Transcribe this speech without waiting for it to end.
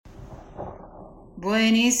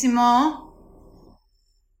Buenísimo.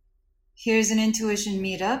 Here's an intuition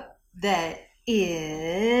meetup that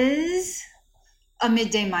is a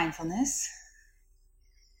midday mindfulness.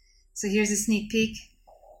 So here's a sneak peek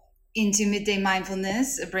into midday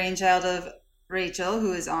mindfulness, a brainchild of Rachel,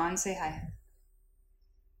 who is on. Say hi.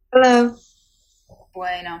 Hello.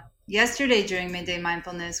 Bueno. Yesterday during midday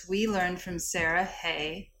mindfulness, we learned from Sarah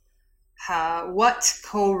Hay what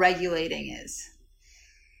co-regulating is.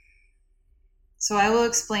 So I will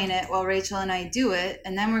explain it while Rachel and I do it,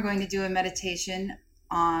 and then we're going to do a meditation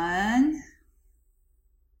on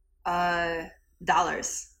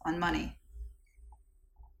dollars, on money.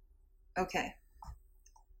 Okay.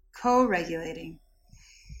 Co-regulating.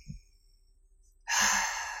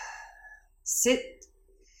 Sit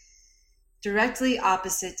directly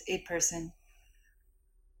opposite a person.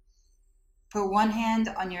 Put one hand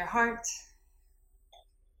on your heart,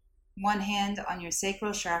 one hand on your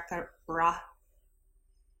sacral chakra,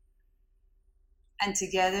 and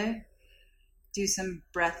together do some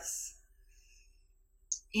breaths.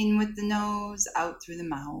 In with the nose, out through the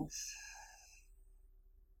mouth.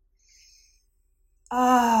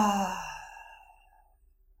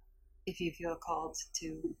 If you feel called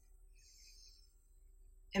to.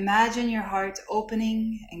 Imagine your heart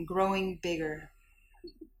opening and growing bigger.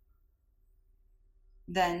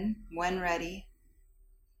 Then, when ready,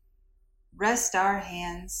 rest our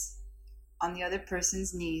hands on the other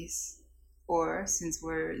person's knees, or since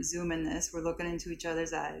we're zooming this, we're looking into each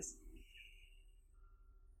other's eyes.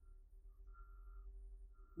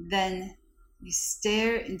 Then you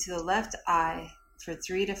stare into the left eye for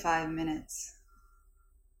 3 to 5 minutes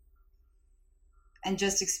and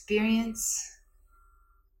just experience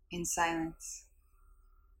in silence.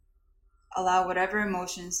 Allow whatever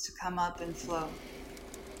emotions to come up and flow.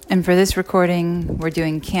 And for this recording, we're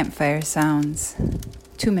doing campfire sounds.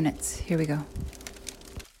 2 minutes. Here we go.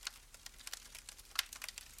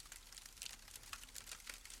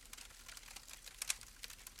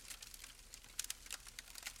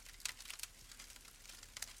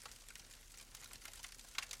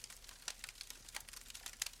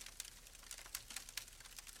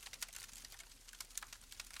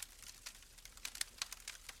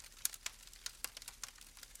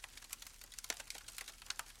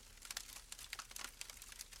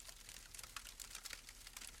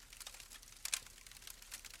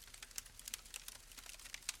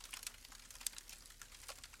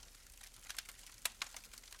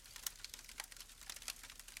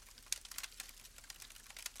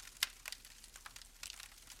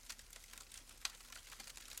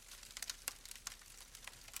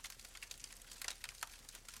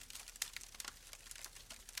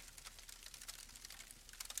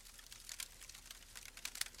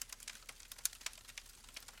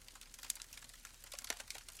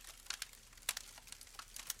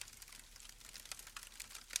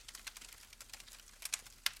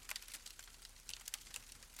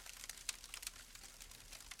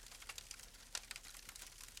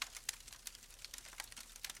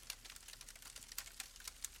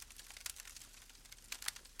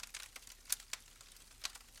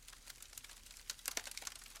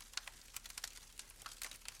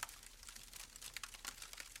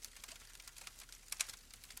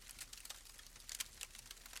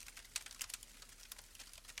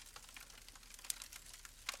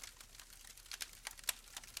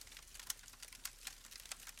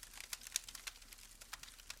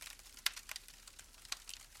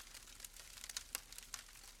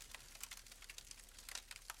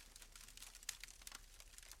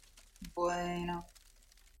 Bueno.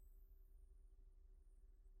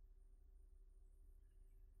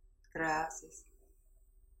 Gracias.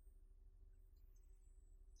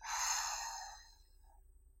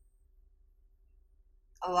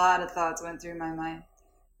 A lot of thoughts went through my mind.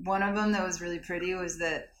 One of them that was really pretty was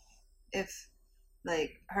that if,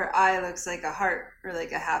 like, her eye looks like a heart, or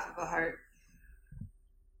like a half of a heart.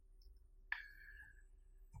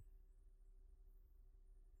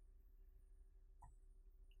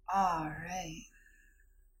 All right.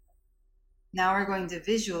 Now we're going to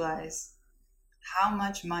visualize how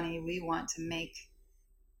much money we want to make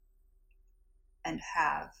and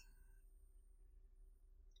have.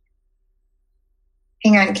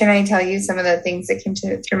 Hang on, can I tell you some of the things that came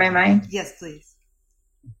through my mind? Yes, please.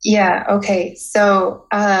 Yeah, okay. So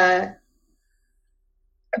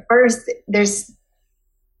first, it's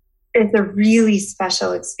a really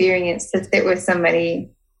special experience to sit with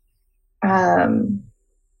somebody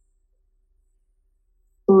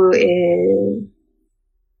who is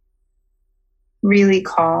really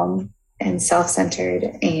calm and self-centered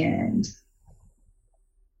and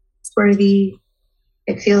worthy.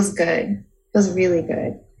 It feels good. Feels really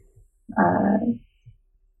good.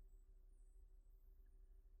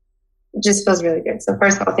 It just feels really good. So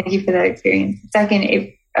first of all, thank you for that experience. Second,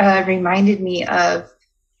 it reminded me of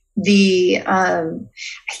I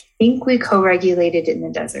think we co-regulated in the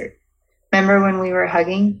desert. Remember when we were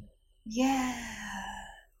hugging? Yeah.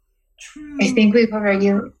 True. I think we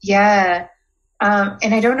co-regulated. Yeah.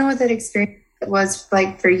 And I don't know what that experience was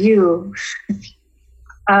like for you,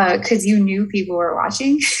 because you knew people were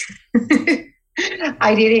watching.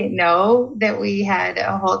 I didn't know that we had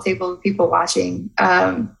a whole table of people watching.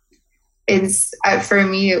 For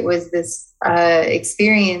me, it was this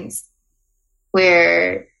experience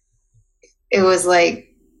where it was like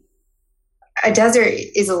a desert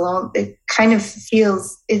is alone. It kind of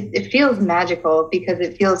feels, it feels magical because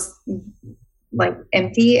it feels like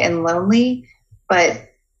empty and lonely, but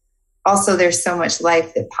also there's so much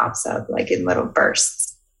life that pops up like in little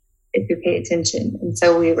bursts if you pay attention. And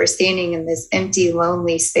so we were standing in this empty,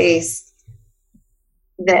 lonely space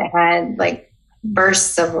that had like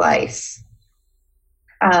bursts of life,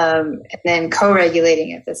 and then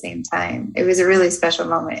co-regulating at the same time. It was a really special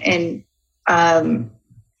moment.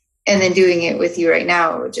 And then doing it with you right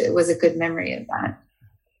now, which was a good memory of that.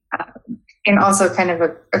 And also kind of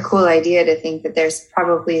a cool idea to think that there's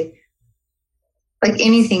probably, like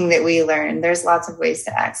anything that we learn, there's lots of ways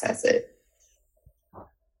to access it.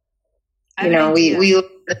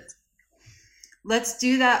 Let's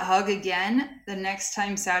do that hug again the next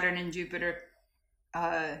time Saturn and Jupiter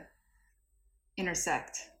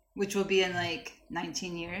intersect, which will be in like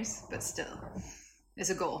 19 years, but still, it's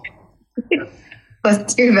a goal.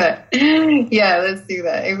 Let's do that. Yeah, let's do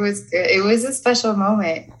that. It was good. It was a special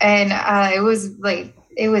moment, and it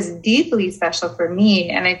was deeply special for me,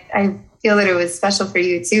 and I feel that it was special for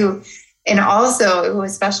you too, and also it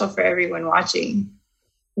was special for everyone watching.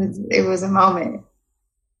 It was a moment.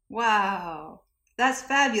 Wow, that's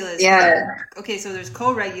fabulous. Yeah. Okay, so there's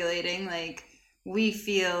co-regulating, like we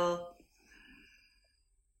feel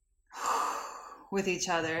with each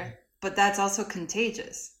other, but that's also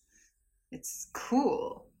contagious. It's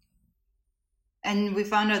cool. And we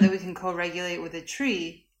found out that we can co-regulate with a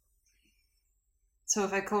tree. So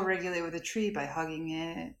if I co-regulate with a tree by hugging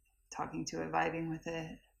it, talking to it, vibing with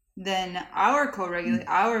it, then our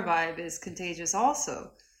vibe is contagious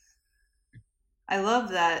also. I love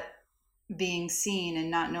that, being seen and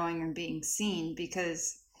not knowing you're being seen,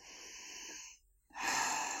 because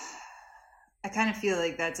I kind of feel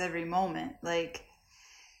like that's every moment. Like,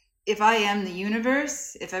 if I am the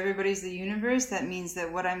universe, if everybody's the universe, that means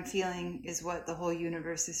that what I'm feeling is what the whole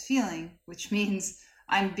universe is feeling, which means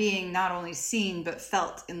I'm being not only seen, but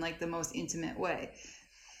felt in like the most intimate way.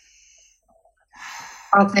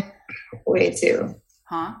 Authentic way too.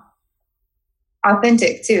 Huh?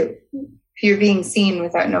 Authentic too. If you're being seen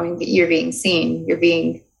without knowing that you're being seen, you're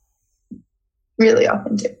being really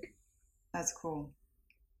authentic. That's cool.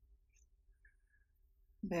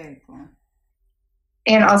 Very cool.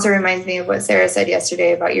 And also reminds me of what Sarah said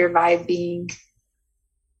yesterday about your vibe being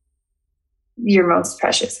your most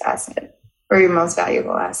precious asset or your most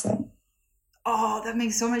valuable asset. Oh, that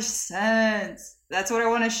makes so much sense. That's what I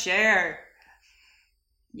want to share.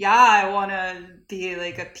 Yeah, I want to be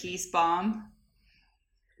like a peace bomb.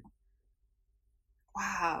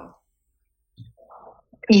 Wow.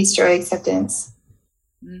 Peace, joy, acceptance.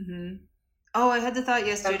 Mm-hmm. Oh, I had the thought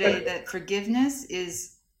yesterday that forgiveness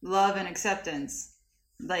is love and acceptance.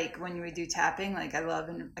 Like when we do tapping, like I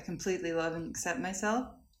completely love and accept myself.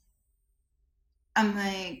 I'm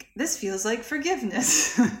like, this feels like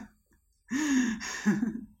forgiveness.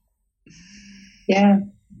 Yeah,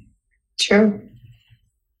 true.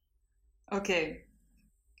 Okay.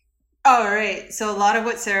 All right. So a lot of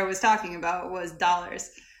what Sarah was talking about was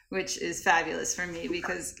dollars, which is fabulous for me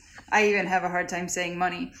because I even have a hard time saying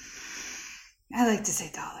money. I like to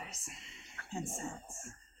say dollars and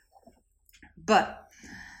cents. But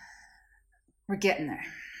we're getting there.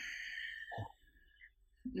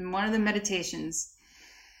 And one of the meditations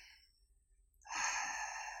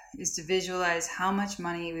is to visualize how much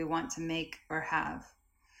money we want to make or have.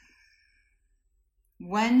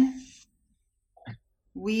 When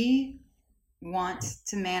we want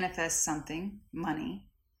to manifest something, money,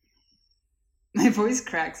 my voice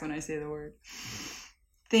cracks when I say the word.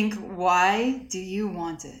 Think, why do you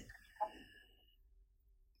want it?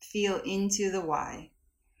 Feel into the why.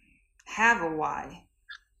 Have a why.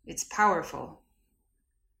 It's powerful.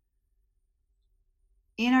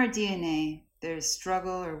 In our DNA, there's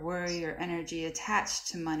struggle or worry or energy attached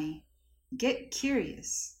to money. Get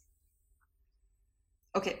curious.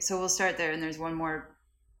 Okay, so we'll start there, and there's one more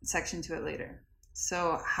section to it later.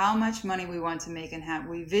 So how much money we want to make and have.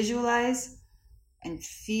 We visualize and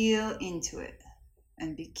feel into it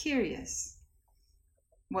and be curious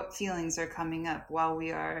what feelings are coming up while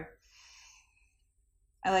we are.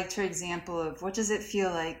 I liked her example of what does it feel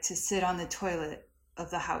like to sit on the toilet of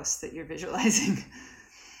the house that you're visualizing?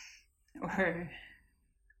 Or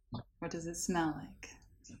what does it smell like?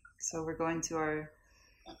 So we're going to our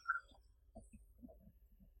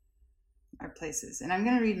places. And I'm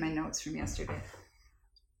going to read my notes from yesterday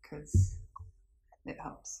because it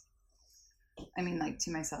helps. I mean, like,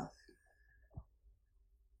 to myself.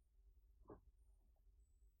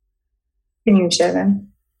 Can you share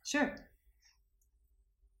them? Sure.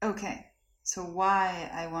 Okay. So why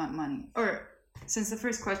I want money? Or since the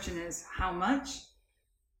first question is how much?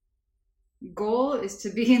 Goal is to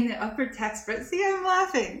be in the upper tax bracket. See, I'm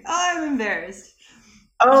laughing. Oh, I'm embarrassed.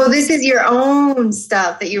 Oh, this is your own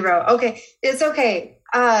stuff that you wrote. Okay, it's okay.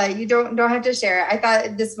 You don't have to share it. I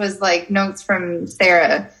thought this was like notes from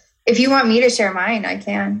Sarah. If you want me to share mine, I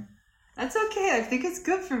can. That's okay. I think it's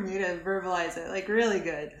good for me to verbalize it. Like, really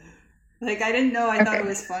good. Like, I didn't know. I thought it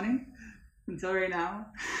was funny until right now.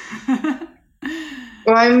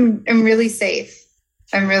 Well, I'm really safe.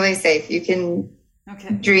 I'm really safe. You can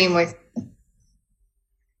dream with.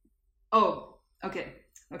 Oh, okay.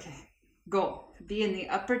 Okay. Goal. Be in the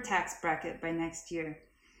upper tax bracket by next year.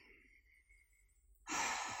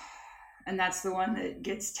 And that's the one that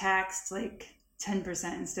gets taxed like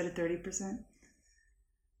 10% instead of 30%.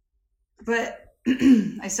 But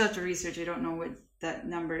I still have to research. I don't know what that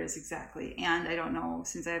number is exactly. And I don't know,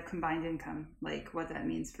 since I have combined income, like what that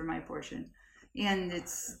means for my portion. And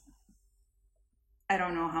I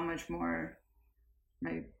don't know how much more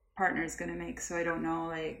my partner is going to make. So I don't know,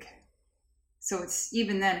 like, so it's,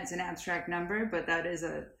 even then it's an abstract number, but that's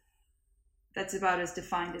about as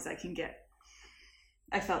defined as I can get.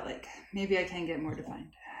 I felt like maybe I can get more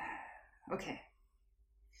defined. Okay.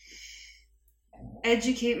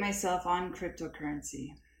 Educate myself on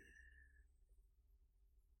cryptocurrency.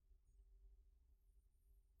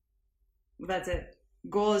 Well, that's it.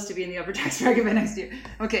 Goal is to be in the upper tax bracket by next year.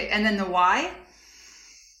 Okay, and then the why?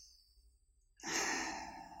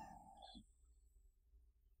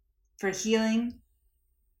 For healing,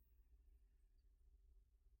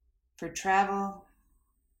 for travel,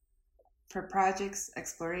 for projects,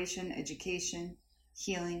 exploration, education,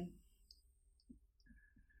 healing,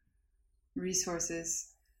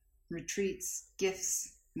 resources, retreats,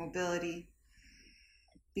 gifts, mobility,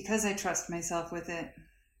 because I trust myself with it,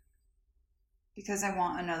 because I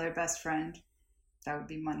want another best friend. That would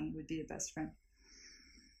be money, would be the best friend.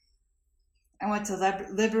 I want to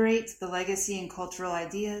liberate the legacy and cultural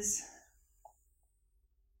ideas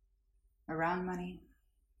around money.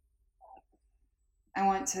 I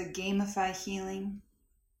want to gamify healing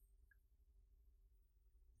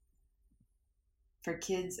for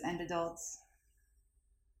kids and adults.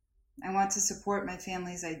 I want to support my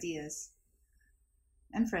family's ideas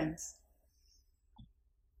and friends.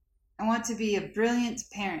 I want to be a brilliant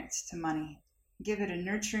parent to money, give it a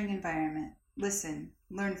nurturing environment, listen,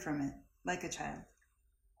 learn from it like a child.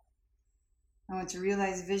 I want to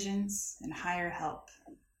realize visions and hire help.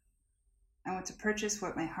 I want to purchase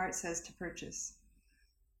what my heart says to purchase.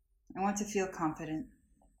 I want to feel confident.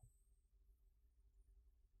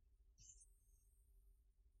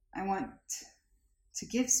 I want to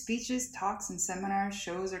give speeches, talks, and seminars,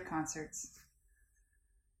 shows, or concerts.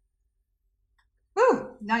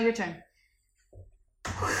 Woo! Now your turn.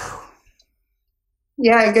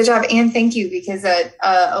 Yeah, good job. And thank you, because that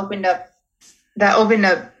opened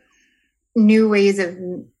up new ways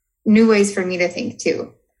for me to think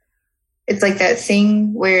too. It's like that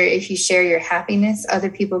thing where if you share your happiness, other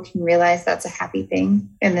people can realize that's a happy thing,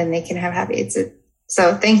 and then they can have happy.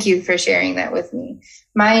 So thank you for sharing that with me.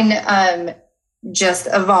 Mine just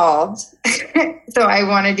evolved. So I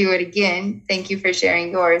want to do it again. Thank you for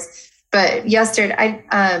sharing yours. But yesterday,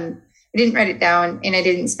 I didn't write it down, and I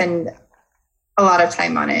didn't spend a lot of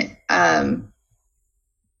time on it.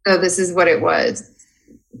 So this is what it was,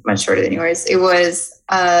 much shorter than yours. It was,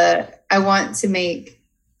 I want to make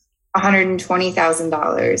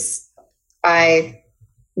 $120,000 by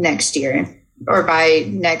next year, or by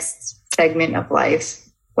next segment of life,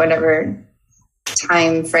 whatever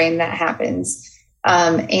time frame that happens.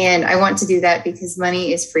 And I want to do that because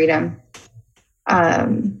money is freedom.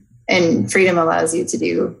 And freedom allows you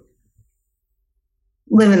to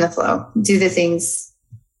live in the flow, do the things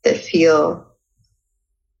that feel.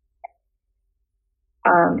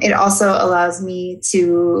 It also allows me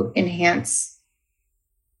to enhance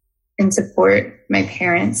and support my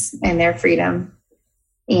parents and their freedom,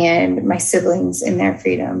 and my siblings in their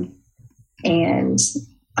freedom, and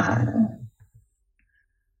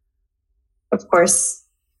of course,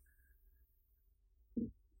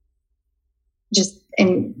 just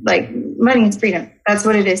in like money is freedom. That's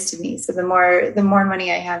what it is to me. So the more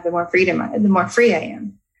money I have, the more freedom, the more free I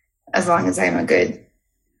am, as long as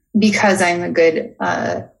because I'm a good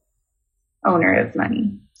owner of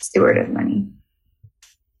money, steward of money.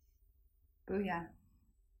 Oh yeah.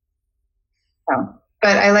 So,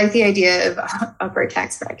 but I like the idea of upper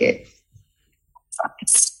tax bracket.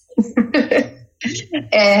 I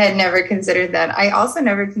had never considered that. I also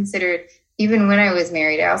never considered, even when I was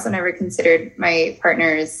married, I also never considered my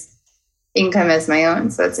partner's income as my own.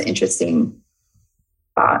 So that's an interesting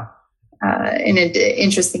thought and an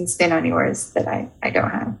interesting spin on yours that I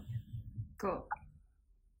don't have. Cool.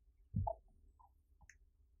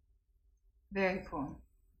 Very cool.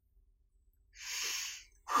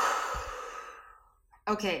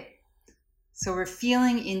 Okay, so we're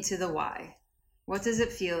feeling into the why. What does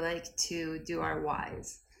it feel like to do our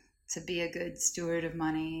whys? To be a good steward of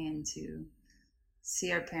money and to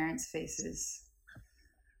see our parents' faces.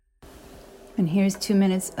 And here's 2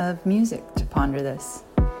 minutes of music to ponder this.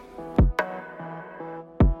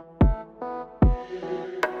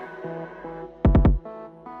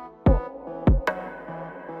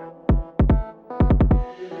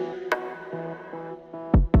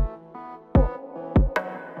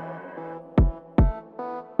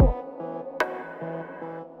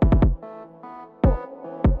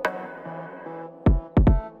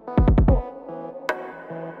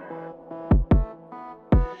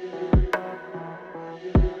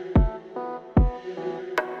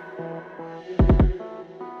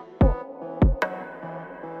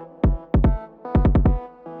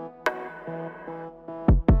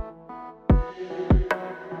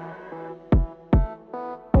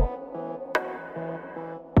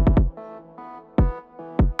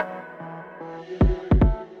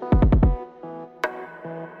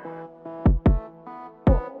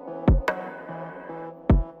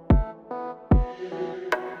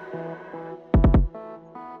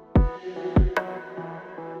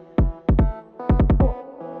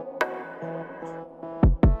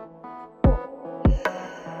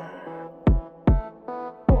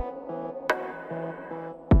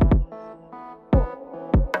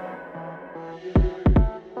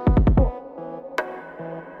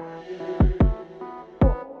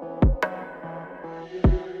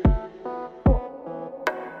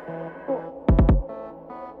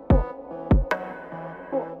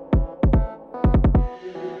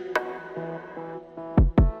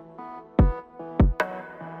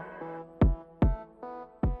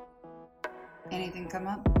 Anything come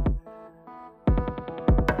up?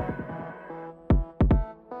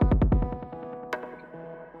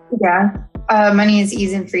 Yeah. Money is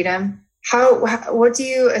ease and freedom. What do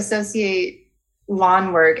you associate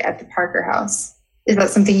lawn work at the Parker House? Is that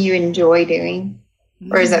something you enjoy doing?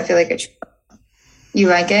 Or does that feel like a chore? You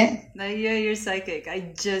like it? Yeah, you're psychic.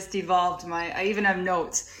 I just evolved I even have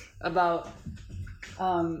notes about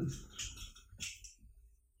my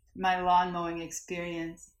lawn mowing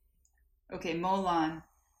experience. Okay, mow lawn.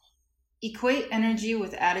 Equate energy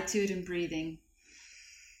with attitude and breathing.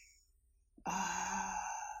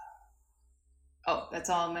 Oh, that's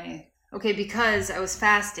all okay, because I was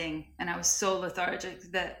fasting and I was so lethargic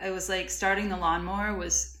that I was like starting the lawnmower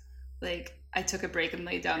was like I took a break and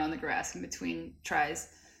laid down on the grass in between tries.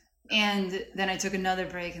 And then I took another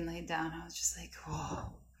break and laid down. I was just like,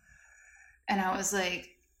 whoa. And I was like,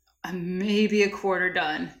 I'm maybe a quarter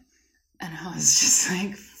done. And I was just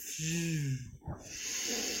like,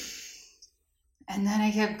 and then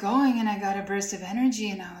I kept going and I got a burst of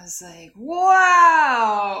energy and I was like,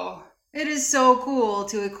 wow, it is so cool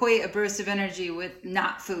to equate a burst of energy with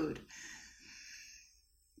not food.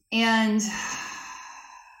 And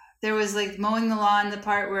there was like mowing the lawn, the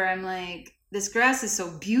part where I'm like, this grass is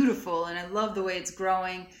so beautiful and I love the way it's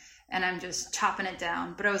growing and I'm just chopping it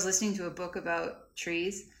down. But I was listening to a book about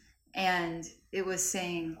trees and it was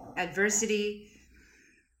saying adversity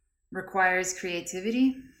requires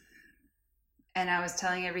creativity. And I was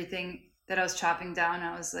telling everything that I was chopping down.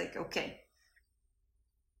 I was like, okay,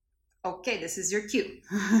 this is your cue.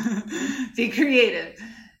 Be creative.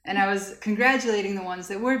 And I was congratulating the ones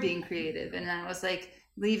that were being creative. And I was like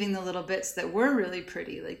leaving the little bits that were really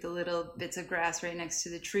pretty, like the little bits of grass right next to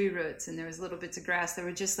the tree roots. And there was little bits of grass that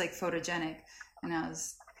were just like photogenic. And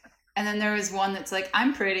then there was one that's like,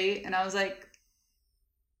 I'm pretty. And I was like,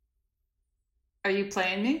 are you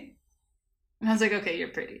playing me? And I was like, okay, you're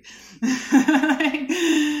pretty.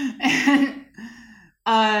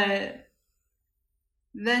 And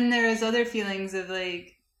then there's other feelings of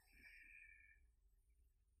like,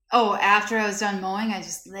 Oh, after I was done mowing, I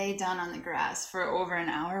just laid down on the grass for over an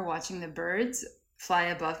hour watching the birds fly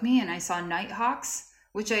above me, and I saw nighthawks,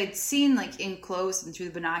 which I had seen like in close and through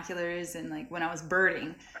the binoculars and like when I was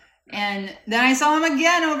birding. And then I saw them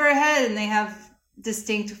again overhead, and they have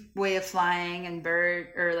distinct way of flying and bird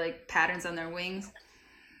or like patterns on their wings.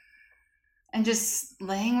 And just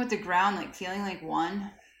laying with the ground, like feeling like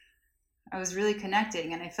one. I was really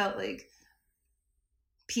connecting, and I felt like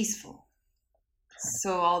peaceful.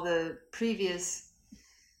 So all the previous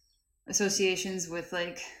associations with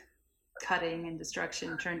like cutting and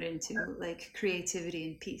destruction turned into like creativity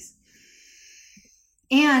and peace.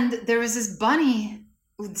 And there was this bunny,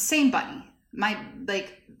 same bunny, my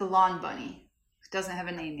like the lawn bunny, doesn't have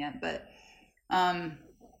a name yet, but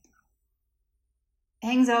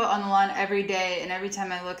hangs out on the lawn every day, and every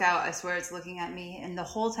time I look out, I swear it's looking at me. And the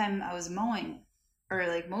whole time I was mowing, or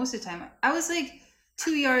like most of the time, I was like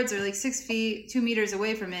 2 yards or like 6 feet, 2 meters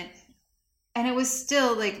away from it. And it was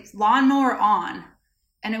still like lawnmower on.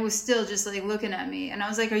 And it was still just like looking at me. And I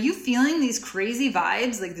was like, are you feeling these crazy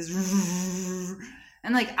vibes? Like this,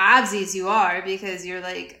 and like obviously as you are, because you're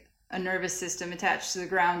like a nervous system attached to the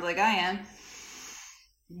ground like I am.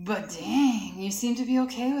 But dang, you seem to be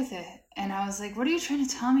okay with it. And I was like, what are you trying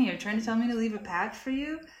to tell me? You're trying to tell me to leave a patch for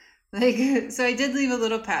you? Like, so I did leave a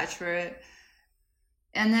little patch for it.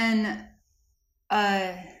 And then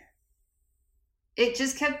it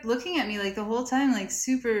just kept looking at me like the whole time, like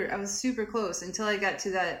I was super close until I got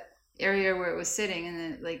to that area where it was sitting, and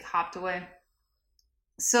then it like hopped away.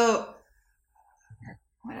 So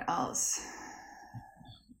what else?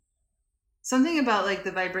 Something about like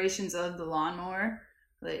the vibrations of the lawnmower,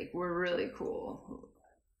 like were really cool.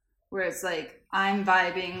 Where it's like, I'm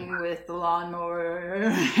vibing with the lawnmower.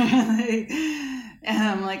 Like, and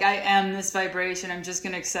I'm like, I am this vibration. I'm just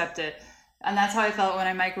going to accept it. And that's how I felt when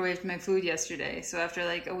I microwaved my food yesterday. So after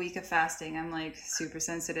like a week of fasting, I'm like super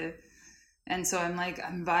sensitive. And so I'm like,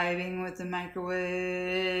 I'm vibing with the microwave.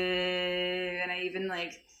 And I even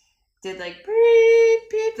like did like beep,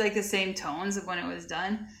 beep, like the same tones of when it was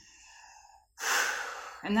done.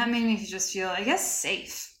 And that made me just feel, I guess,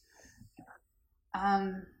 safe.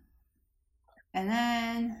 And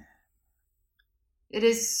then it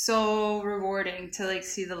is so rewarding to like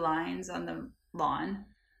see the lines on the lawn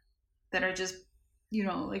that are just, you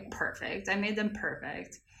know, like perfect. I made them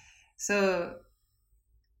perfect. So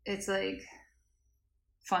it's like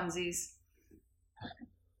funsies.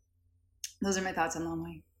 Those are my thoughts on lawn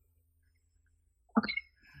mowing. Okay.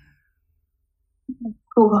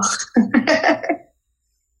 Cool.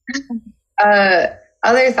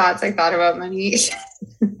 Other thoughts I thought about money.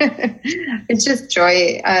 It's just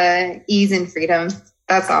joy, ease, and freedom.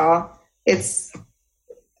 That's all. And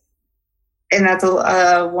that's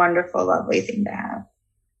a wonderful, lovely thing to have.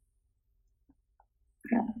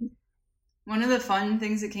 One of the fun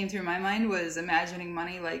things that came through my mind was imagining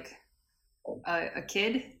money like a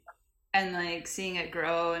kid, and like seeing it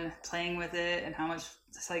grow and playing with it, and how much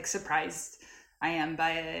like surprised I am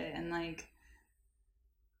by it, and like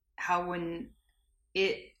how when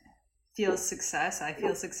it feels success, I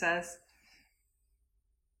feel success.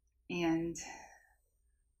 And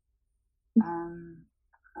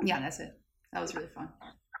yeah, that's it. That was really fun.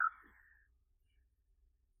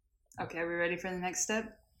 Okay, are we ready for the next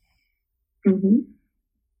step? Mm-hmm.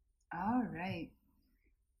 All right.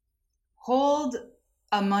 Hold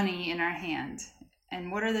a money in our hand.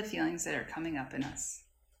 And what are the feelings that are coming up in us?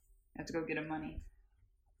 I have to go get a money.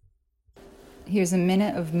 Here's a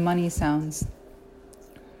minute of money sounds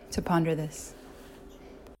to ponder this.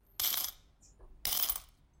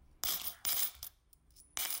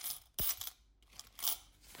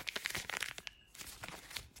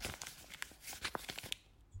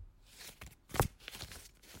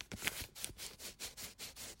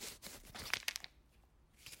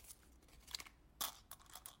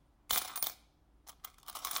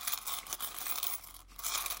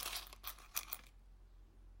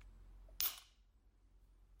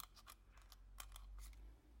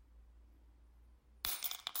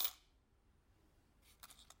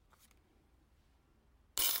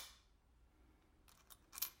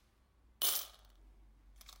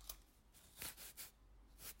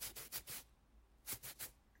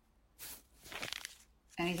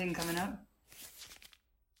 Anything coming up?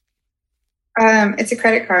 It's a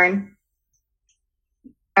credit card.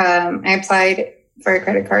 I applied for a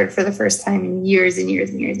credit card for the first time in years and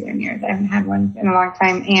years and years and years. I haven't had one in a long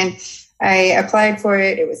time. And I applied for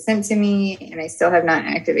it. It was sent to me, and I still have not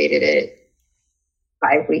activated it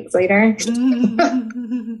 5 weeks later.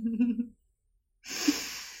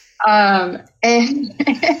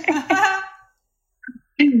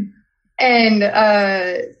 And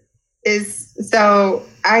is so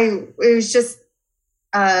it was just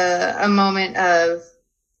a moment of,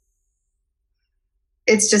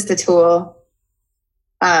 it's just a tool.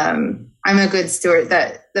 I'm a good steward,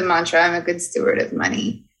 that the mantra, I'm a good steward of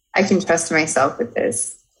money. I can trust myself with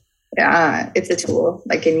this. It's a tool,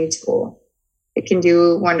 like any tool. It can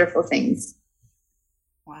do wonderful things.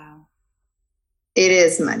 Wow. It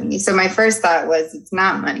is money. So my first thought was, it's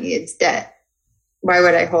not money, it's debt. Why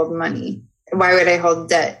would I hold money? Why would I hold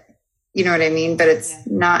debt? You know what I mean? But it's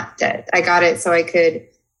not debt. I got it so I could, it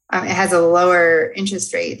has a lower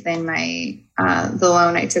interest rate than the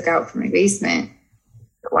loan I took out for my basement,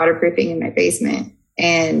 the waterproofing in my basement.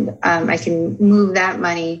 And I can move that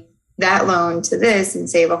money, that loan, to this and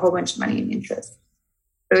save a whole bunch of money in interest.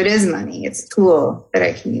 So it is money. It's a tool that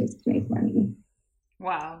I can use to make money.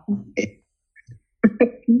 Wow.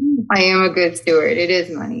 I am a good steward. It is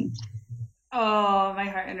money. Oh, my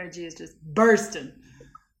heart energy is just bursting.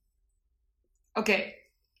 Okay,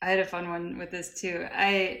 I had a fun one with this too.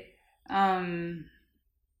 I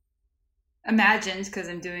imagined, because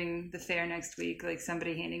I'm doing the fair next week, like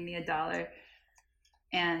somebody handing me $1,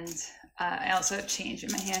 and I also have change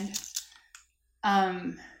in my hand.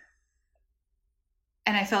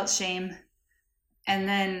 And I felt shame. And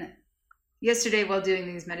then yesterday, while doing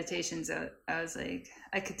these meditations, I was like,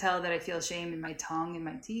 I could tell that I feel shame in my tongue and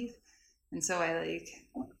my teeth. And so I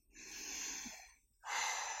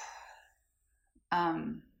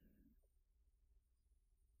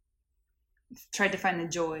tried to find the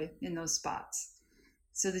joy in those spots.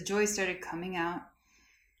 So the joy started coming out.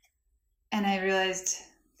 And I realized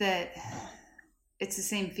that it's the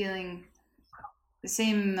same feeling, the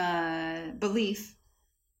same belief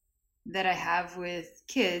that I have with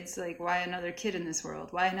kids. Like, why another kid in this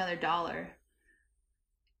world? Why another $1?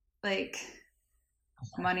 Like,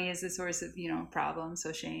 money is the source of, problems,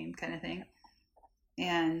 so shame kind of thing.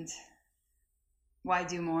 And why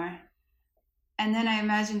do more? And then I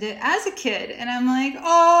imagined it as a kid, and I'm like,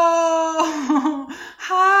 oh,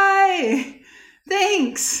 hi,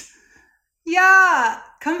 thanks. Yeah,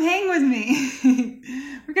 come hang with me.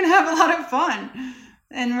 We're going to have a lot of fun,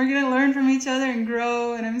 and we're going to learn from each other and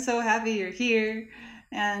grow, and I'm so happy you're here.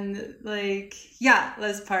 And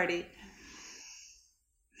let's party.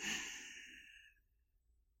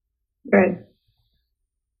 Good.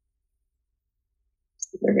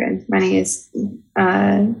 Super good. Money is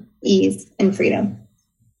ease and freedom.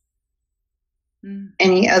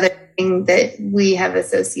 Any other thing that we have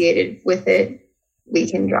associated with it,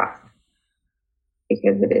 we can drop,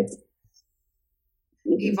 because it is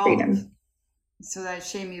freedom. So that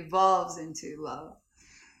shame evolves into love.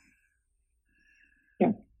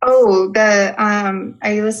 Yeah. Oh,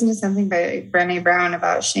 I listened to something by Brené Brown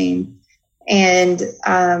about shame, and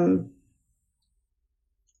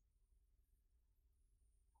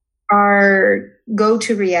our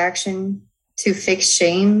go-to reaction to fix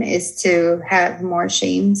shame is to have more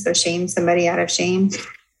shame. So shame somebody out of shame.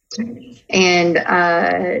 And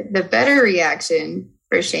the better reaction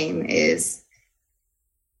for shame is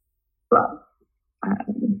love.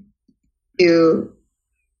 To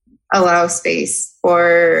allow space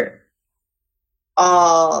for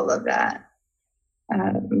all of that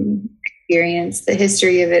experience, the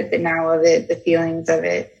history of it, the now of it, the feelings of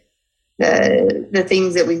it, the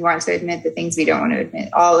things that we want to admit, the things we don't want to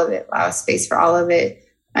admit, all of it. Allow space for all of it,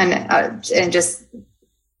 and just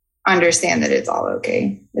understand that it's all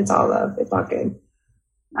okay. It's all love. It's all good.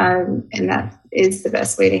 And that is the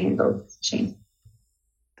best way to handle shame.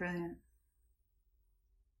 Brilliant.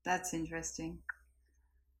 That's interesting.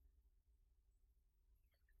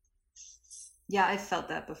 Yeah, I felt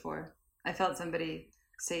that before. I felt somebody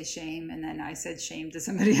say shame, and then I said shame to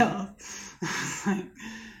somebody else.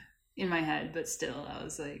 In my head, but still, I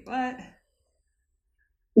was like, what?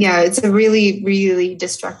 Yeah, it's a really, really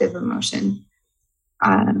destructive emotion.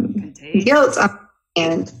 Guilt, on the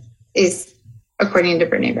hand, is, according to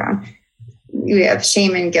Brené Brown, we have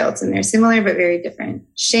shame and guilt, and they're similar but very different.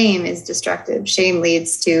 Shame is destructive. Shame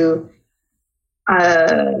leads to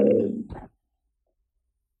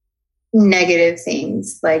negative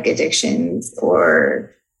things like addictions,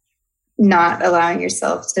 or not allowing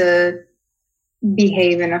yourself to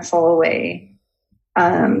behave in a full way,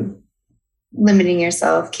 limiting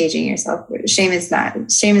yourself, caging yourself. Shame is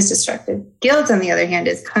not. Shame is destructive. Guilt, on the other hand,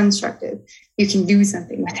 is constructive. You can do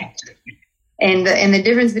something with it. And the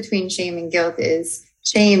difference between shame and guilt is,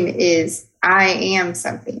 shame is, I am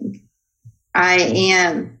something. I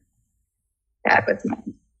am bad with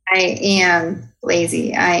money. I am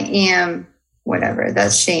lazy. I am whatever.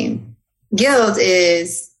 That's shame. Guilt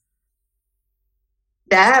is,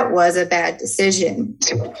 that was a bad decision.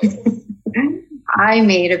 I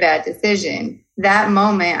made a bad decision. That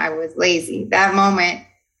moment I was lazy. That moment,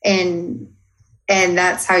 and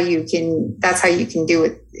that's how you can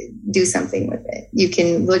do something with it. You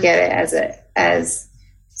can look at it as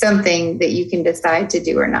something that you can decide to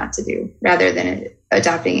do or not to do, rather than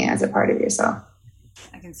adopting it as a part of yourself.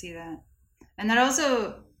 I can see that. And that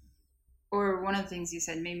also, or one of the things you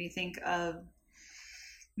said, made me think of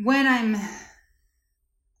when I'm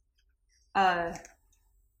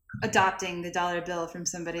adopting the dollar bill from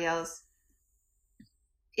somebody else.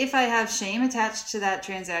 If I have shame attached to that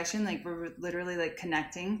transaction, like we're literally like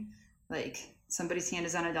connecting, like somebody's hand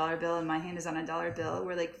is on a dollar bill and my hand is on a dollar bill,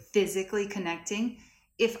 we're like physically connecting.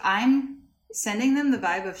 If I'm sending them the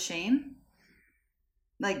vibe of shame,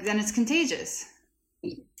 like then it's contagious.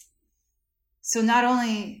 So not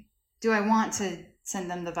only do I want to send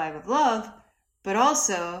them the vibe of love, but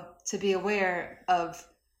also to be aware of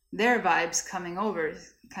their vibes coming over,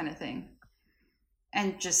 kind of thing,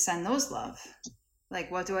 and just send those love.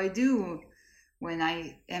 Like, what do I do when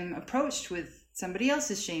I am approached with somebody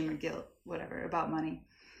else's shame or guilt, whatever, about money?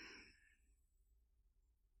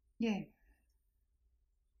 Yay.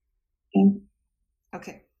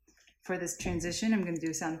 Okay. For this transition, I'm going to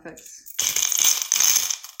do sound effects.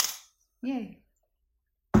 Yay.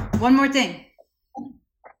 One more thing.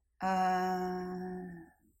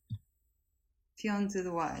 Feel into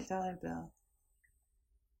the why, dollar bill.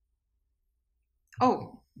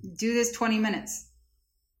 Oh, do this 20 minutes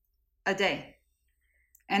a day.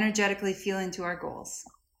 Energetically feel into our goals.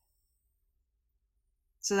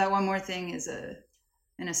 So that one more thing is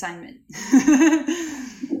an assignment.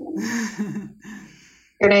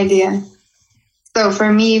 Good idea. So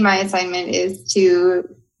for me, my assignment is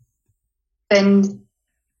to spend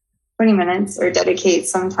 20 minutes or dedicate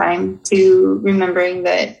some time to remembering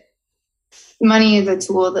that money is a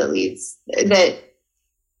tool that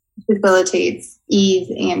facilitates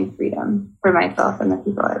ease and freedom for myself and the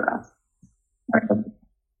people I love.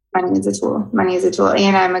 Money is a tool. Money is a tool,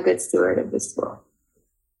 and I'm a good steward of this tool.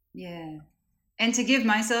 Yeah. And to give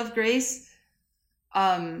myself grace,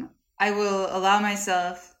 I will allow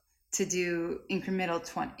myself to do incremental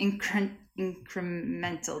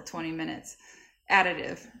 20 minutes,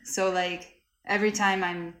 additive. So like every time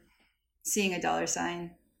I'm seeing a dollar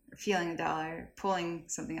sign, feeling a dollar, pulling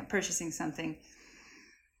something up, purchasing something,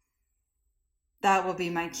 that will be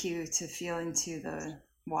my cue to feel into the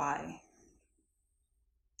why.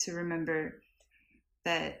 To remember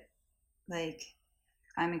that, like,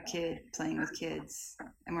 I'm a kid playing with kids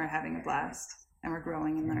and we're having a blast and we're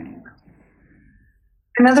growing and learning.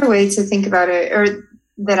 Another way to think about it, or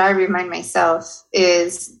that I remind myself,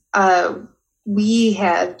 is we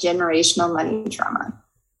have generational money trauma.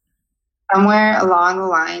 Somewhere along the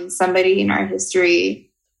line, somebody in our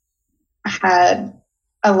history had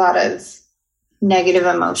a lot of negative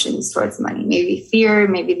emotions towards money. Maybe fear,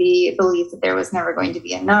 maybe the belief that there was never going to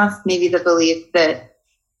be enough, maybe the belief that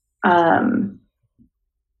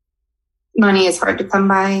money is hard to come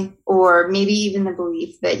by, or maybe even the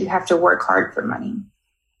belief that you have to work hard for money.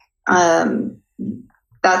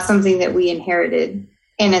 That's something that we inherited,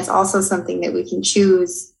 and it's also something that we can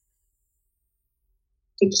choose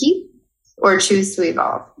to keep or choose to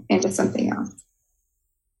evolve into something else.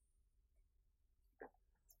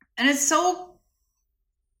 And it's so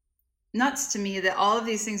nuts to me that all of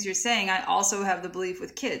these things you're saying, I also have the belief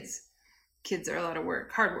with kids. Kids are a lot of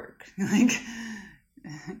work, hard work. Like,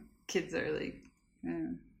 kids are like,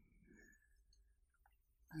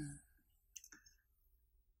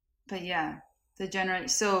 but yeah,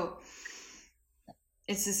 so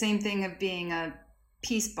it's the same thing of being a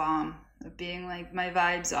peace bomb, of being like, my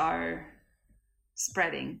vibes are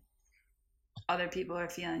spreading. Other people are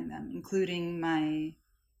feeling them, including my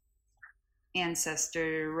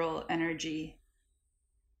ancestral energy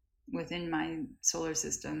within my solar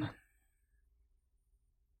system.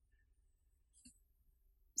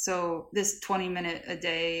 So this 20-minute a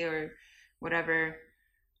day or whatever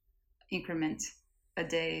increment a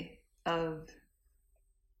day of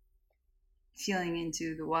feeling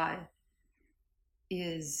into the why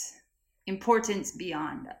is important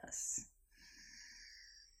beyond us.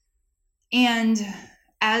 And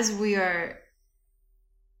as we are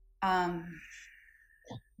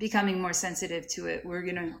becoming more sensitive to it, we're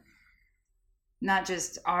going to, not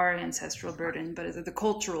just our ancestral burden, but the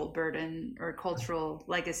cultural burden or cultural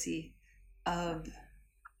legacy of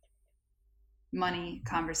money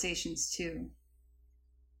conversations too.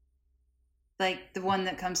 Like, the one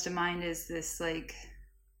that comes to mind is this like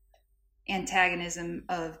antagonism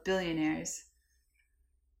of billionaires,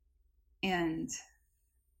 and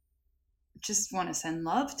just want to send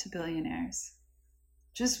love to billionaires.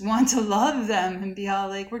 just want to love them and be all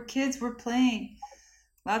like, we're kids, we're playing.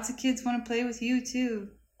 Lots of kids want to play with you too.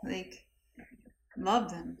 Like,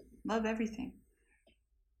 love them, love everything.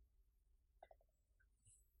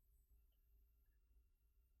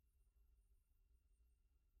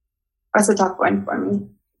 That's a tough one for me.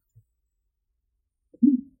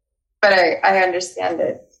 But I understand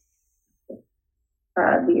it,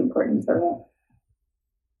 the importance of it.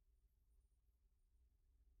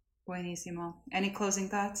 Buenísimo. Any closing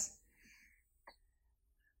thoughts?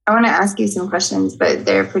 I want to ask you some questions, but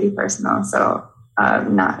they're pretty personal, so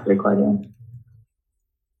not recording.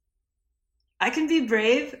 I can be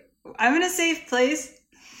brave. I'm in a safe place.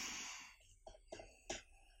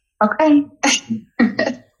 Okay.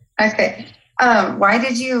 Okay.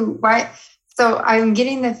 Why? So I'm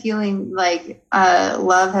getting the feeling like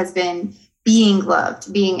love has been being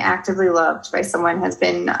loved, being actively loved by someone has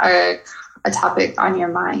been a topic on your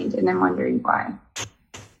mind, and I'm wondering why.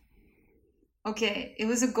 Okay, it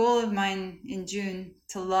was a goal of mine in June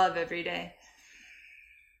to love every day,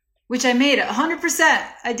 which I made 100%.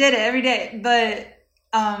 I did it every day, but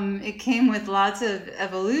it came with lots of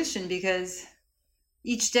evolution because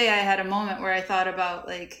each day I had a moment where I thought about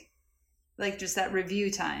like just that review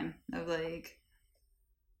time of like,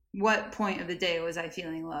 what point of the day was I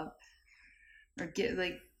feeling love, or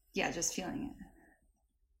just feeling it.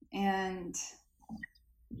 And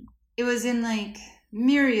it was in like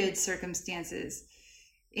myriad circumstances.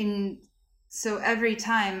 So every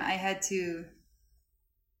time I had to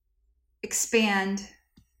expand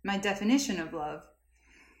my definition of love.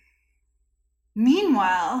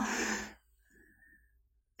 Meanwhile,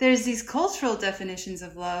 there's these cultural definitions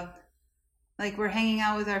of love. Like we're hanging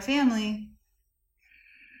out with our family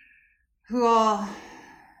who all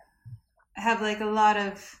have like a lot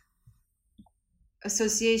of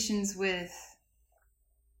associations with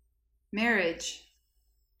marriage.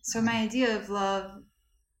 So my idea of love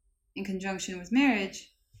in conjunction with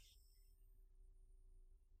marriage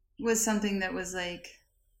was something that was like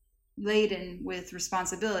laden with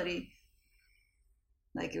responsibility.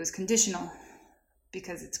 Like it was conditional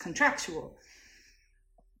because it's contractual.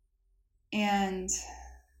 And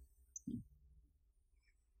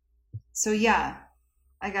so yeah,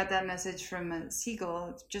 I got that message from a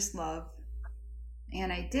seagull, just love.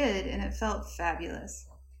 And I did, and it felt fabulous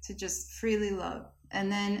to just freely love. And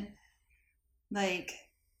then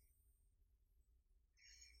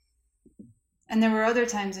and there were other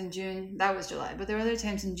times in June, that was July, but there were other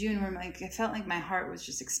times in June where I felt like my heart was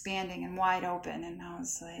just expanding and wide open. And I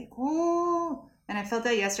was like, whoa. And I felt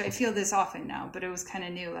that yesterday. I feel this often now, but it was kind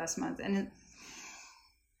of new last month. And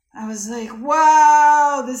I was like,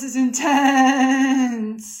 wow, this is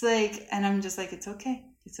intense. And I'm just like, it's okay.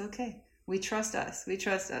 It's okay. We trust us. We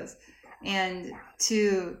trust us. And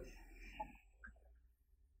to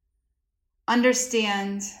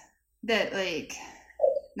understand that,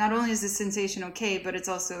 not only is this sensation okay, but it's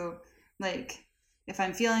also if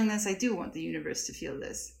I'm feeling this, I do want the universe to feel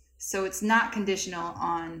this. So it's not conditional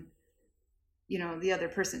on, the other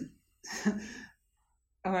person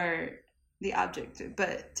or the object,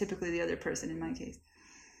 but typically the other person in my case.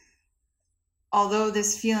 Although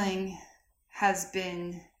this feeling has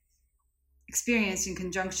been experienced in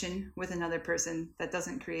conjunction with another person, that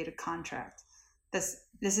doesn't create a contract. This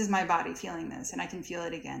is my body feeling this, and I can feel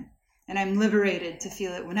it again. And I'm liberated to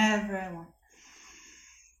feel it whenever I want.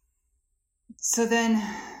 So then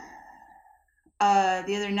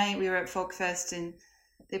the other night we were at Folk Fest and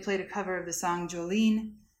they played a cover of the song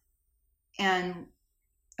Jolene. And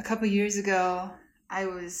a couple years ago, I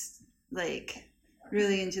was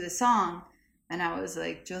really into the song. And I was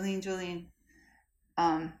like, Jolene,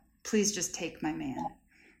 Jolene, please just take my man.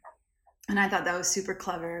 And I thought that was super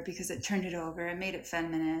clever because it turned it over. It made it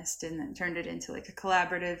feminist and then turned it into a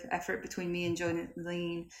collaborative effort between me and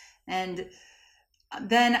Jolene. And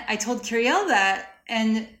then I told Curiel that,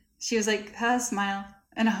 and she was like, smile.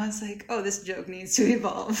 And I was like, oh, this joke needs to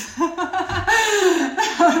evolve.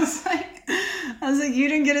 I was like, you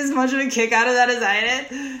didn't get as much of a kick out of that as I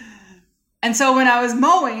did. And so when I was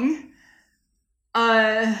mowing,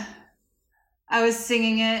 I was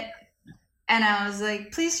singing it. And I was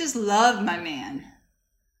like, please just love my man.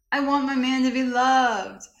 I want my man to be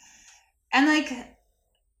loved. And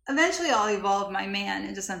eventually I'll evolve my man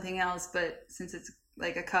into something else. But since it's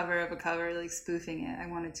a cover of a cover, spoofing it, I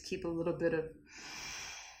wanted to keep a little bit of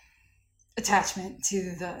attachment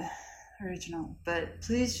to the original. But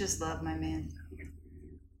please just love my man.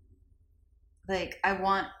 I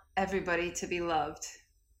want everybody to be loved,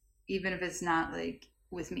 even if it's not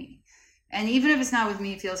with me. And even if it's not with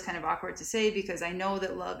me, it feels kind of awkward to say because I know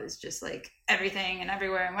that love is just everything and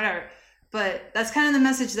everywhere and whatever. But that's kind of the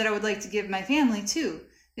message that I would like to give my family too,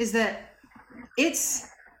 is that it's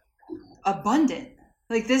abundant.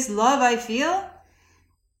 Like this love I feel,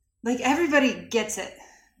 like everybody gets it.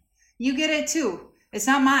 You get it too. It's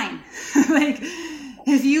not mine. Like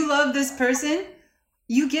if you love this person,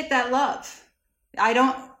 you get that love. I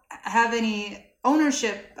don't have any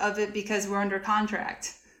ownership of it because we're under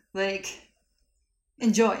contract. Like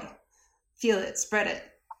enjoy, feel it, spread it.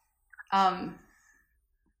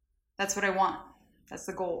 That's what I want. That's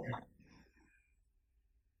the goal.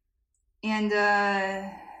 And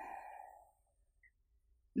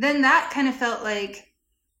then that kind of felt like,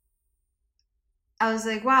 I was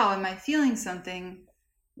like, wow, am I feeling something?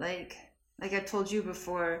 Like I told you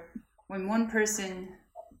before, when one person,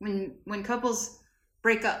 when couples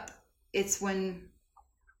break up, it's when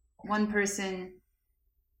one person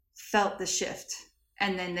felt the shift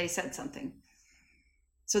and then they said something.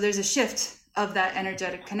 So there's a shift of that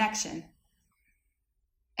energetic connection.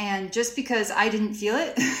 And just because I didn't feel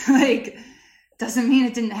it, like, doesn't mean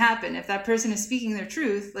it didn't happen. If that person is speaking their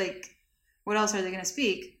truth, like, what else are they going to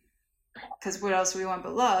speak? Because what else do we want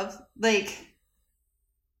but love? Like,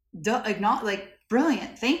 not like,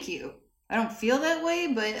 brilliant, thank you. I don't feel that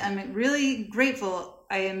way, but I'm really grateful.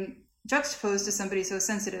 I am juxtaposed to somebody so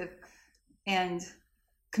sensitive and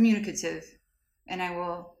communicative, and I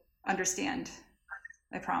will understand,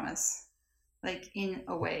 I promise, like in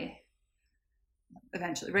a way,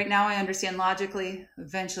 eventually. Right now I understand logically,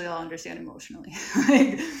 eventually I'll understand emotionally.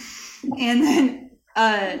 Like, and then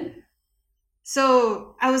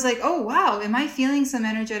so I was like, oh wow, am I feeling some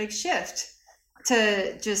energetic shift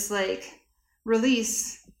to just like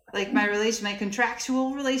release like my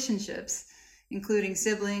contractual relationships, including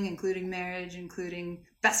sibling, including marriage, including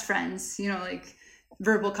best friends, you know, like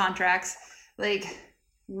verbal contracts. Like,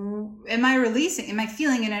 am I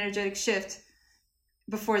feeling an energetic shift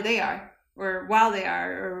before they are, or while they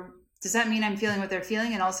are, or does that mean I'm feeling what they're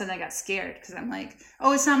feeling? And all of a sudden I got scared because I'm like,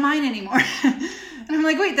 oh, it's not mine anymore. And I'm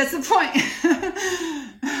like, wait, that's the point.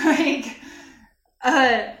 Like,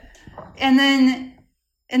 and then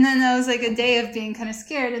that was like a day of being kind of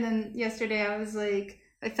scared. And then yesterday I was like,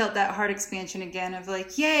 I felt that heart expansion again of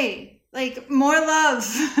like, yay, like more love.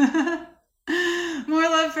 More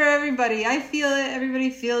love for everybody. I feel it. Everybody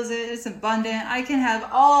feels it. It's abundant. I can have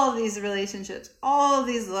all these relationships, all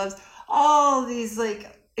these loves, all these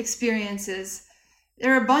like experiences.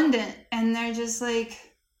 They're abundant and they're just like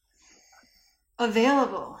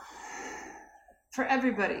available for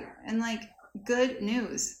everybody. And like good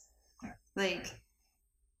news. Like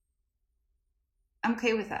I'm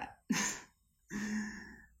okay with that.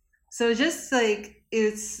 So just like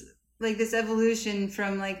it's like this evolution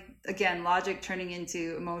from like, again, logic turning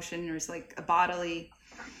into emotion, or it's like a bodily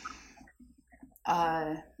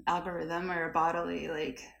algorithm or a bodily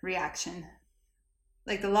like reaction.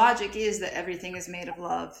 Like the logic is that everything is made of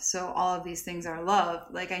love, so all of these things are love.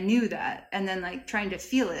 Like I knew that, and then like trying to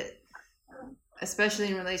feel it, especially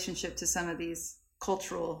in relationship to some of these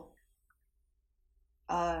cultural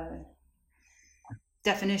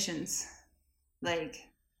definitions, like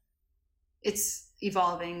it's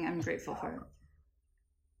evolving. I'm grateful for it.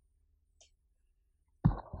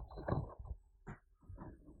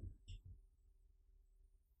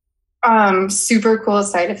 Super cool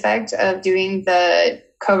side effect of doing the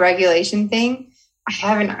co-regulation thing. I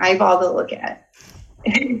have an eyeball to look at.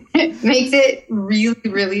 It makes it really,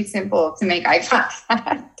 really simple to make eye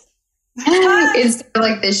contact. It's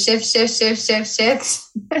like the shift.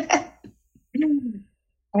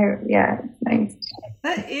 Yeah, it's nice.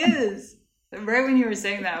 That is. Right when you were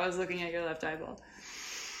saying that, I was looking at your left eyeball.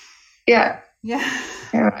 Yeah. Yeah.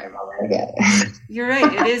 Yeah. You're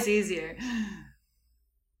right. It is easier.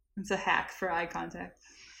 It's a hack for eye contact.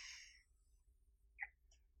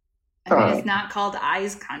 I mean, it's not called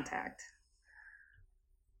eyes contact.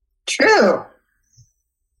 True.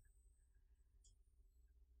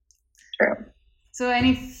 So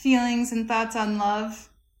any feelings and thoughts on love?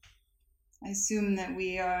 I assume that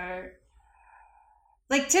we are...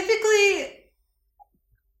 Like, typically,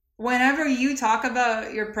 whenever you talk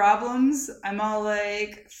about your problems, I'm all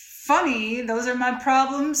like, funny, those are my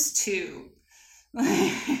problems too.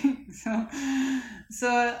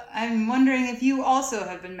 So I'm wondering if you also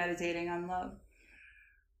have been meditating on love.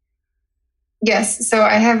 Yes, so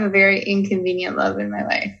I have a very inconvenient love in my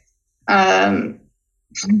life. I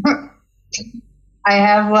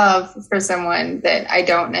have love for someone that I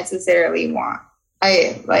don't necessarily want.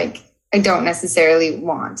 I don't necessarily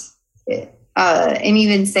want it. And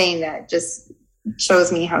even saying that just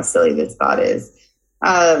shows me how silly this thought is.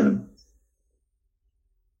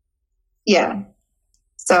 Yeah.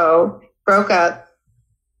 So broke up.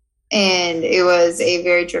 And it was a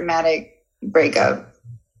very dramatic breakup.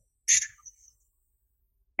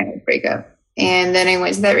 And then I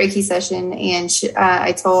went to that Reiki session, and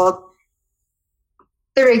I told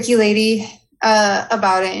the Reiki lady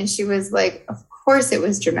about it, and she was like, of course it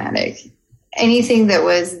was dramatic. Anything that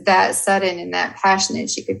was that sudden and that passionate,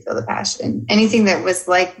 she could feel the passion. Anything that was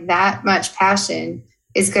like that much passion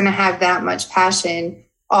is going to have that much passion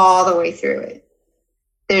all the way through it.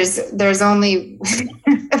 There's only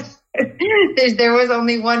there was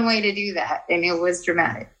only one way to do that, and it was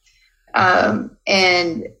dramatic.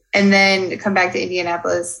 And then come back to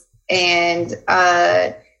Indianapolis and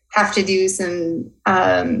have to do some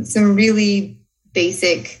really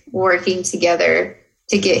basic working together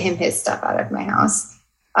to get him his stuff out of my house.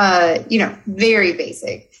 Very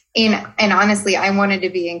basic. And honestly, I wanted to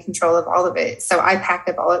be in control of all of it. So I packed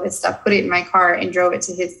up all of his stuff, put it in my car, and drove it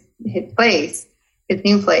to his place, his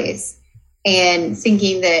new place, and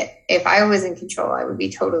thinking that if I was in control, I would be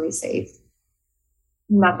totally safe.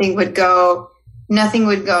 Nothing would go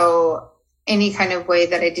any kind of way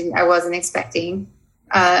that I wasn't expecting,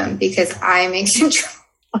 because I'm in control.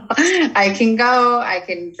 I can go, I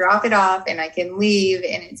can drop it off, and I can leave,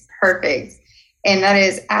 and it's perfect. And that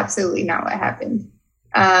is absolutely not what happened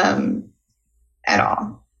at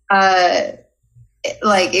all.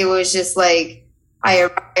 It was just like I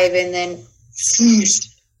arrive and then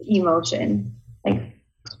emotion,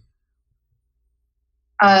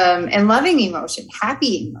 and loving emotion,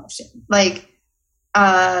 happy emotion,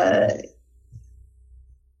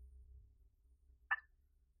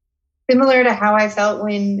 similar to how I felt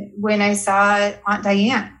when I saw Aunt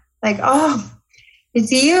Diane. Oh,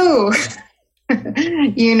 it's you.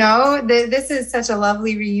 This is such a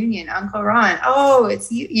lovely reunion. Uncle Ron. Oh,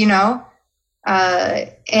 it's you,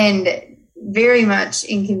 and very much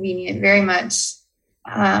inconvenient, very much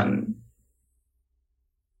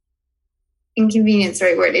inconvenience, the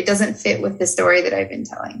right word. It doesn't fit with the story that I've been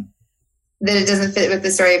telling. That it doesn't fit with the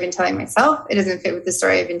story I've been telling myself. It doesn't fit with the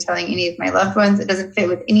story I've been telling any of my loved ones. It doesn't fit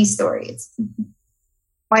with any story. It's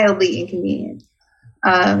wildly inconvenient.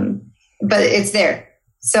 But it's there.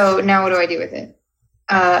 So now what do I do with it?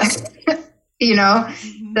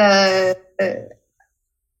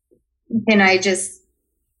 Can I just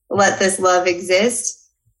let this love exist?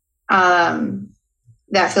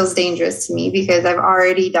 That feels dangerous to me because I've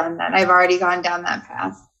already done that. I've already gone down that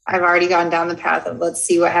path. I've already gone down the path of let's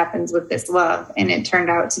see what happens with this love. And it turned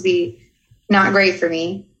out to be not great for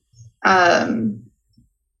me.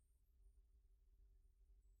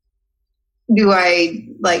 Do I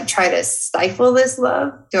try to stifle this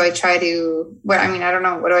love? Do I try to, I don't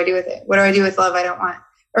know. What do I do with it? What do I do with love I don't want?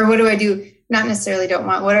 Or what do I do, not necessarily don't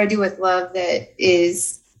want, what do I do with love that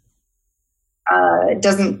is,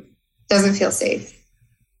 doesn't feel safe?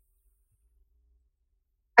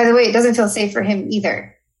 By the way, it doesn't feel safe for him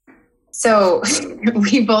either. So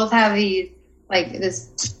we both have these,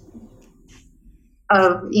 this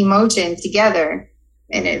of emotion together,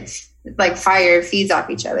 and it's like fire feeds off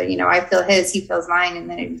each other. I feel his, he feels mine, and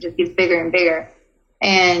then it just gets bigger and bigger.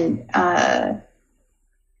 And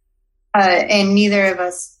neither of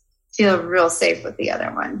us feel real safe with the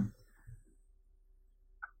other one.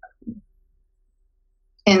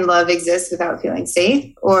 Can love exist without feeling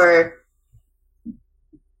safe? Or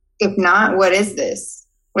if not, what is this?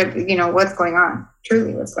 What's going on?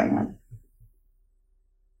 Truly, what's going on?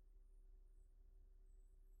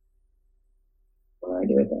 What do I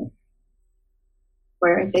do with it?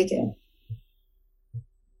 Where do I take it?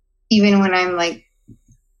 Even when I'm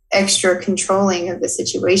extra controlling of the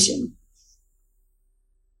situation.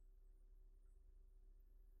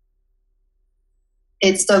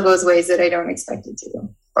 It still goes ways that I don't expect it to,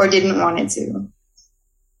 or didn't want it to.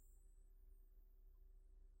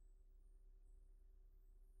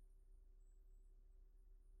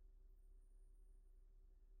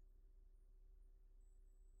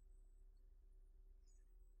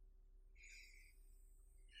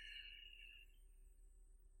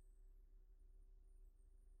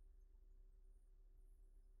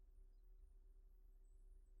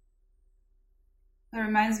 It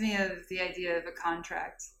reminds me of the idea of a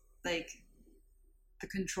contract, the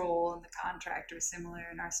control and the contract are similar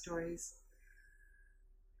in our stories.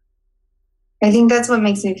 I think that's what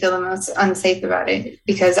makes me feel the most unsafe about it,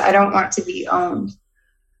 because I don't want to be owned.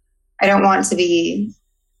 I don't want to be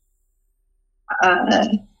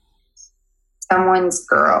someone's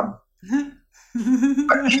girl.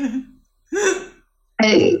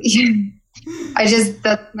 I just,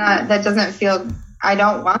 that doesn't feel, I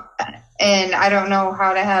don't want that. And I don't know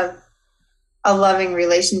how to have a loving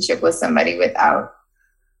relationship with somebody without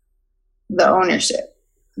the ownership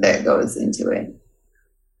that goes into it.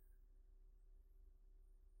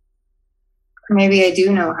 maybe I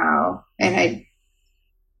do know how, and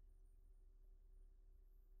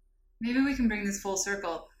maybe we can bring this full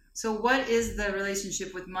circle. So what is the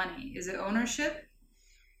relationship with money? Is it ownership?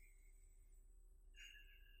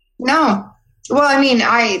 no. Well, I mean,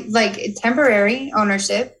 I like temporary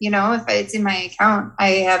ownership, if it's in my account, I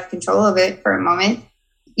have control of it for a moment,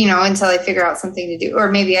 until I figure out something to do,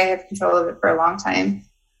 or maybe I have control of it for a long time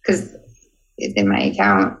because it's in my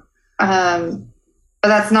account. But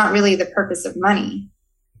that's not really the purpose of money.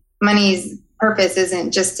 Money's purpose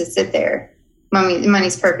isn't just to sit there.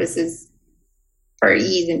 Money's purpose is for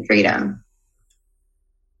ease and freedom.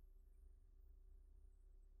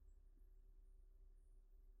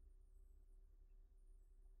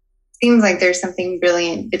 Seems like there's something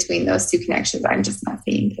brilliant between those two connections. I'm just not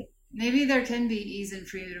seeing it. Maybe there can be ease and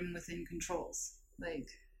freedom within controls. Like,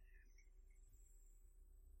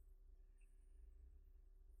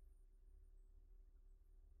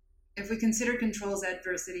 if we consider controls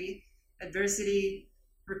adversity, adversity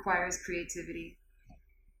requires creativity.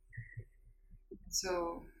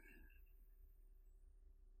 So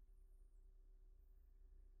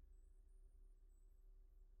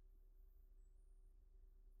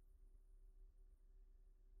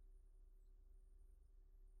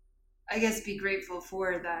I guess be grateful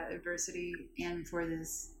for that adversity and for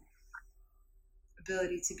this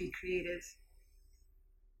ability to be creative.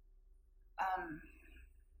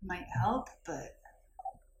 Might help, but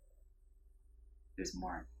there's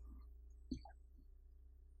more.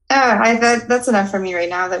 That's enough for me right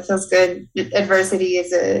now. That feels good. Adversity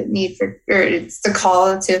is a need or it's the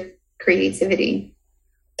call to creativity.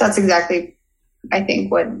 That's exactly, I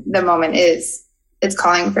think, what the moment is. It's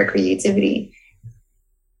calling for creativity.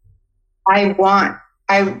 I have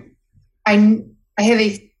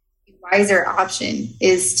a wiser option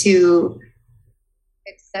is to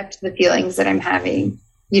accept the feelings that I'm having,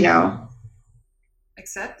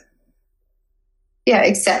 Accept? Yeah,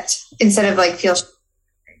 accept. Instead of like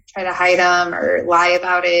try to hide them or lie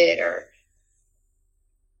about it or,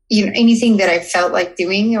 anything that I felt like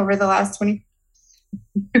doing over the last 20.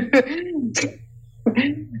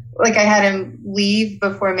 Like I had him leave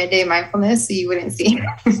before midday mindfulness so you wouldn't see him.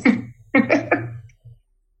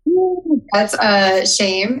 That's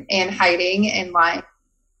shame and hiding and lying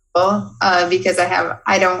because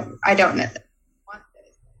I don't know.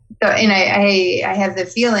 So, and I have the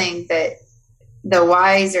feeling that the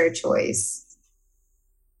wiser choice,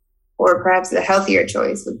 or perhaps the healthier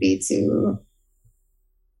choice, would be to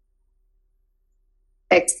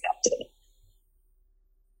accept it.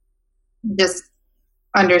 Just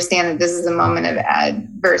understand that this is a moment of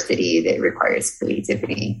adversity that requires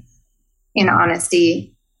creativity and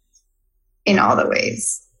honesty in all the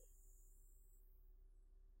ways.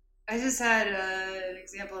 I just had an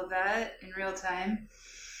example of that in real time.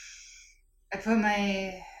 I put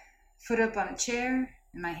my foot up on a chair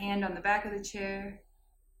and my hand on the back of the chair,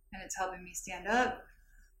 and it's helping me stand up.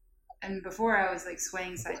 And before I was like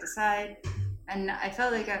swaying side to side, and I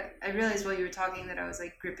felt like I realized while you were talking that I was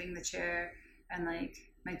like gripping the chair and like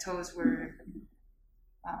my toes were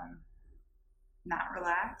not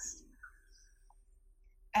relaxed.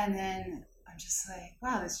 And then I'm just like,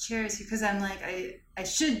 wow, this chair is, because I'm like, I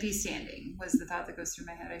should be standing was the thought that goes through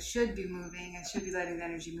my head. I should be moving. I should be letting the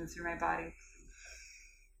energy move through my body.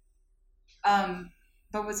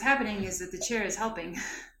 But what's happening is that the chair is helping.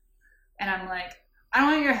 And I'm like, I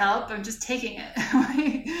don't want your help. I'm just taking it.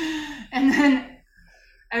 And then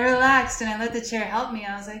I relaxed and I let the chair help me.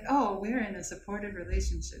 I was like, oh, we're in a supportive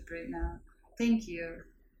relationship right now. Thank you.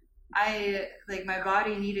 My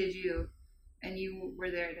body needed you and you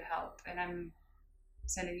were there to help. And I'm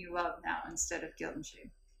sending you love now instead of guilt and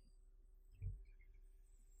shame.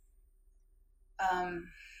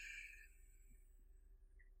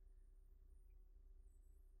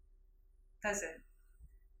 That's it.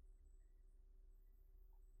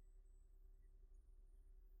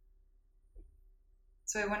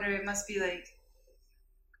 So I wonder, it must be like,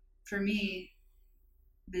 for me,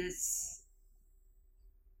 this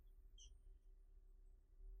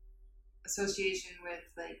association with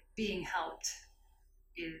like being helped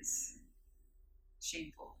is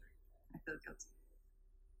shameful. I feel guilty.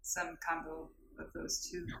 Some combo of those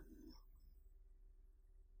two.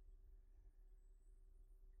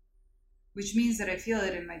 Which means that I feel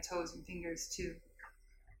it in my toes and fingers too.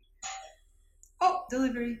 Oh,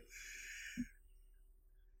 delivery.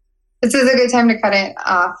 This is a good time to cut it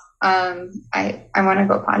off. I want to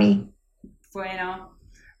go potty. Bueno.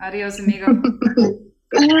 Adios, amigo.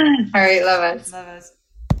 All right, love us. Love us.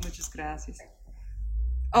 Muchas gracias.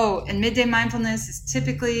 Oh, and midday mindfulness is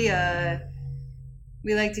typically,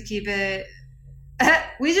 we like to keep it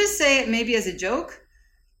We just say it maybe as a joke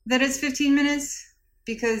that it's 15 minutes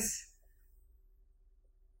because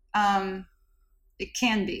it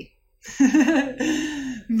can be.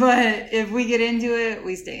 But if we get into it,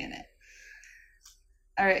 we stay in it.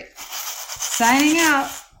 All right. Signing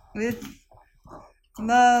out with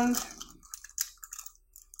love.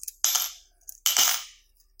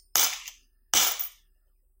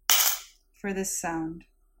 For this sound.